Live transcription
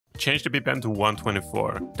Change the BPM to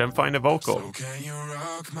 124. Then find a vocal. So can you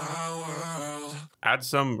rock my world? Add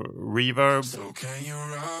some reverb. So can you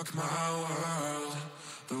rock my world?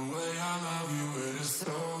 The way I love you, it is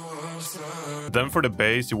so absurd. Then for the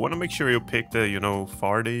bass, you want to make sure you pick the,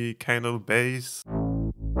 farty kind of bass.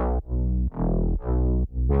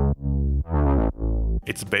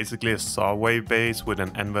 It's basically a saw wave bass with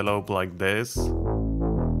an envelope like this.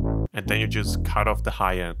 And then you just cut off the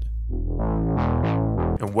high end.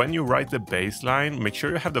 And when you write the bass line, make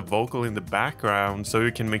sure you have the vocal in the background so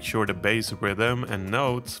you can make sure the bass rhythm and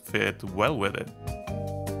notes fit well with it.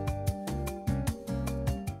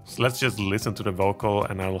 So let's just listen to the vocal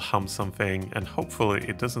and I'll hum something and hopefully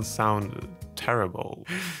it doesn't sound terrible.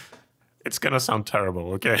 It's gonna sound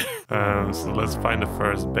terrible, okay? So let's find the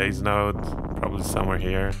first bass note, probably somewhere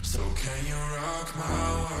here. So can you rock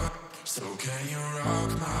my world? So can you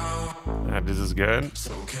rock my world? This is good.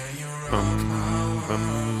 So can you rock my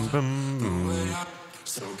world?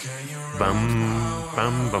 So can you rock Bum, my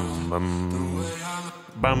bum, world? bum, bum.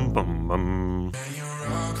 Bum, bum, bum. Can you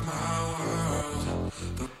rock my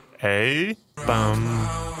world? A. Bum,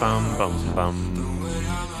 bum, bum, bum.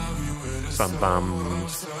 Bum, bum,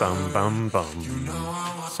 bum, bum, bum.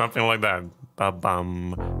 Something like that. Ba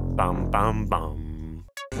bum, bum, bum, bum.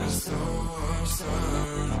 So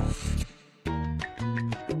absurd.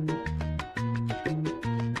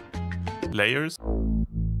 Layers.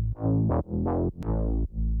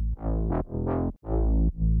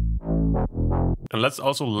 And let's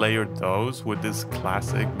also layer those with this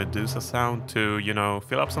classic Meduza sound to,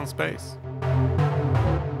 fill up some space.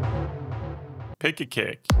 Pick a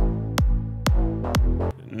kick.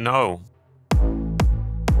 No.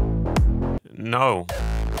 No.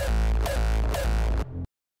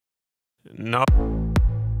 No.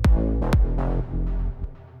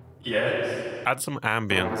 Yes. Add some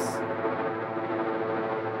ambience.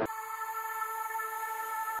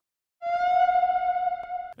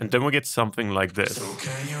 And then we get something like this. So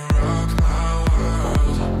can you rock my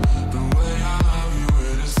world? The way I love you,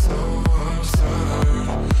 it is so absurd.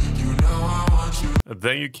 You know I want you.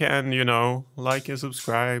 Then you can, like and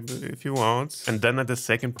subscribe if you want. And then at the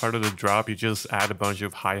second part of the drop, you just add a bunch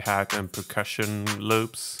of hi-hat and percussion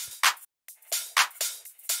loops.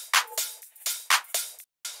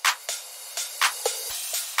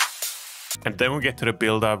 And then we get to the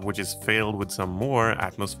build-up, which is filled with some more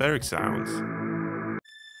atmospheric sounds.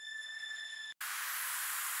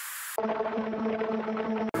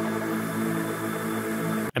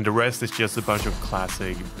 And the rest is just a bunch of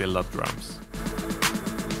classic build-up drums.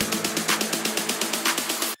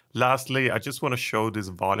 Lastly, I just want to show this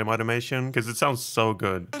volume automation because it sounds so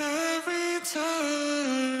good. Every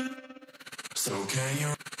time. So can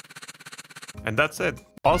you? And that's it.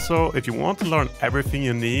 Also, if you want to learn everything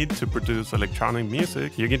you need to produce electronic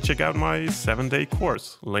music, you can check out my 7-day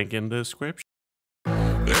course. Link in the description.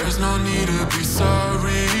 There's no need to be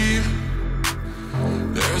sorry.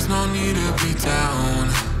 There's no need to be down.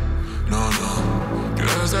 No, no.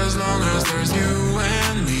 'Cause as long as there's you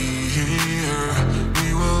and me here,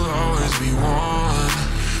 we will always be one.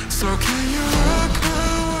 So can you rock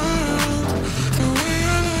my world? The way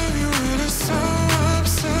I love you, it is so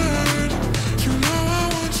absurd. You know I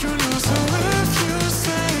want you now, so if you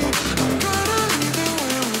say I'm gonna lead the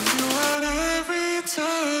way with you at every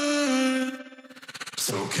turn.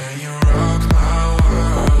 So can you rock